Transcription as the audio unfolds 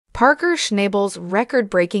Parker Schnabel's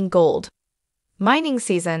record-breaking gold mining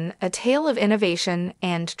season, a tale of innovation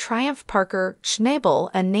and triumph. Parker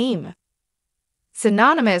Schnabel, a name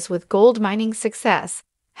synonymous with gold mining success,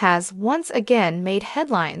 has once again made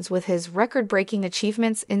headlines with his record-breaking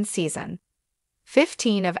achievements in season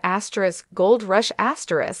 15 of Gold Rush.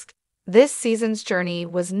 This season's journey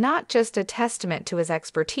was not just a testament to his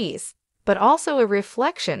expertise, but also a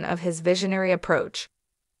reflection of his visionary approach,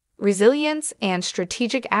 resilience, and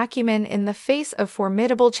strategic acumen in the face of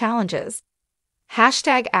formidable challenges.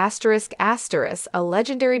 #***, a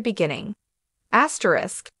legendary beginning. Parker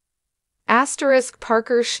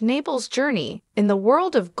Schnabel's journey in the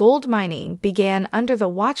world of gold mining began under the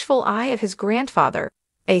watchful eye of his grandfather,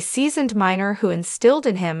 a seasoned miner who instilled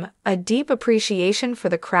in him a deep appreciation for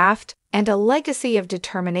the craft and a legacy of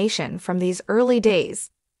determination from these early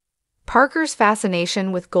days. Parker's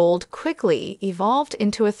fascination with gold quickly evolved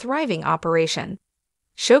into a thriving operation,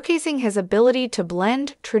 showcasing his ability to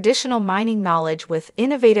blend traditional mining knowledge with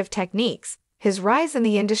innovative techniques. His rise in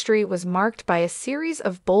the industry was marked by a series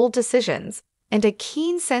of bold decisions and a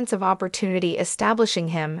keen sense of opportunity, establishing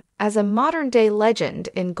him as a modern-day legend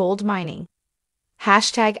in gold mining. #***,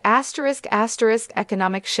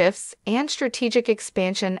 economic shifts and strategic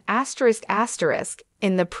expansion.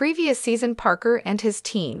 In the previous season, Parker and his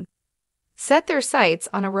team set their sights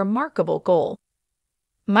on a remarkable goal: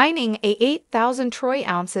 mining 8,000 troy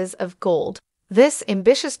ounces of gold. This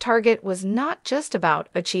ambitious target was not just about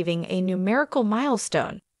achieving a numerical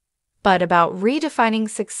milestone, but about redefining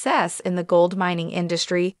success in the gold mining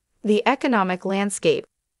industry. The economic landscape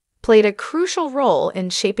played a crucial role in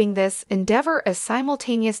shaping this endeavor. A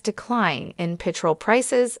simultaneous decline in petrol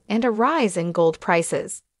prices and a rise in gold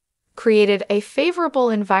prices created a favorable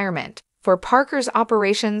environment for Parker's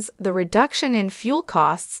operations. The reduction in fuel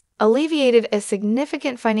costs alleviated a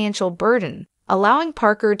significant financial burden, allowing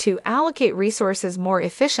Parker to allocate resources more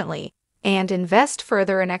efficiently and invest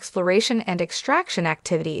further in exploration and extraction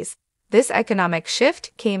activities. This economic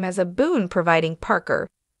shift came as a boon, providing Parker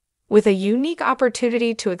with a unique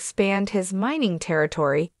opportunity to expand his mining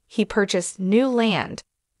territory. He purchased new land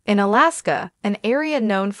in Alaska, an area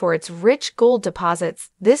known for its rich gold deposits.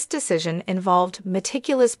 This decision involved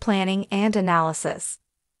meticulous planning and analysis,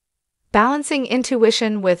 balancing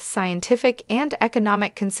intuition with scientific and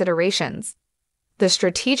economic considerations. The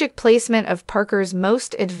strategic placement of Parker's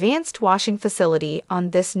most advanced washing facility on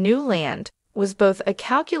this new land was both a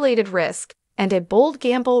calculated risk and a bold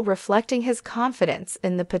gamble, reflecting his confidence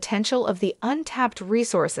in the potential of the untapped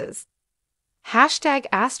resources. #***,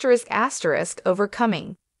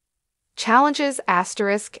 overcoming challenges.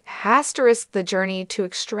 The journey to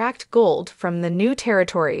extract gold from the new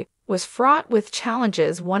territory was fraught with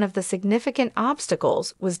challenges. One of the significant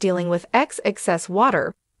obstacles was dealing with excess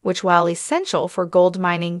water, which, while essential for gold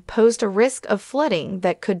mining, posed a risk of flooding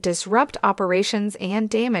that could disrupt operations and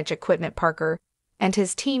damage equipment. Parker and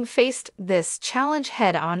his team faced this challenge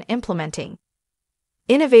head-on, implementing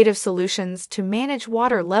innovative solutions to manage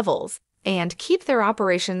water levels and keep their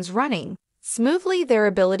operations running smoothly. Their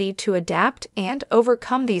ability to adapt and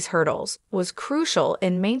overcome these hurdles was crucial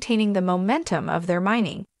in maintaining the momentum of their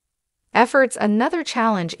mining efforts. Another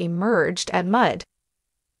challenge emerged at Mud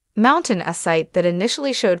Mountain, a site that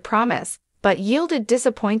initially showed promise but yielded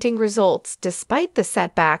disappointing results despite the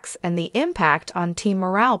setbacks and the impact on team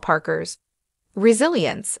morale. Parker's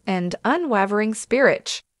resilience and unwavering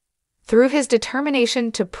spirit, through his determination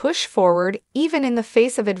to push forward even in the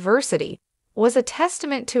face of adversity, was a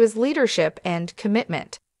testament to his leadership and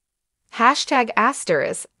commitment. #***, a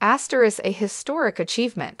historic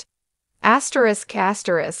achievement.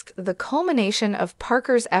 The culmination of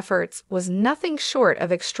Parker's efforts was nothing short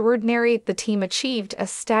of extraordinary. The team achieved a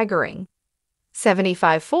staggering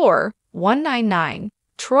 75,499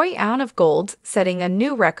 troy ounce of gold, setting a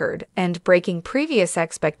new record and breaking previous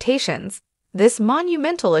expectations. This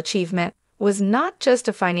monumental achievement was not just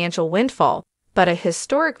a financial windfall, but a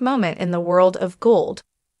historic moment in the world of gold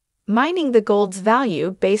mining. The gold's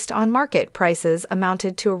value, based on market prices,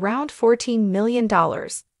 amounted to around $14 million.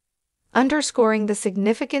 Underscoring the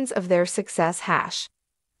significance of their success. #**H****,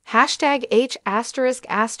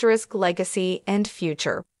 legacy and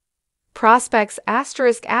future prospects.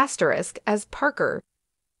 As Parker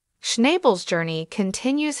Schnabel's journey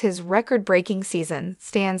continues, his record-breaking season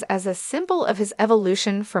stands as a symbol of his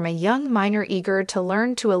evolution from a young miner eager to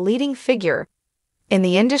learn to a leading figure in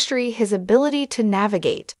the industry. His ability to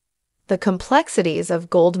navigate the complexities of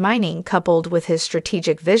gold mining, coupled with his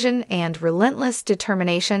strategic vision and relentless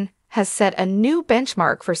determination, has set a new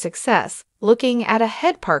benchmark for success. Looking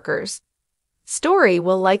ahead, Parker's story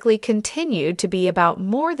will likely continue to be about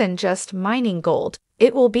more than just mining gold.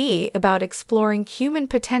 It will be about exploring human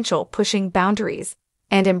potential, pushing boundaries,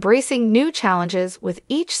 and embracing new challenges with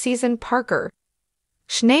each season. Parker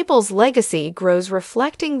Schnabel's legacy grows,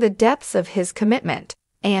 reflecting the depths of his commitment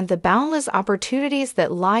and the boundless opportunities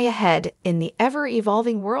that lie ahead in the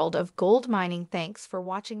ever-evolving world of gold mining. Thanks for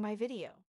watching my video.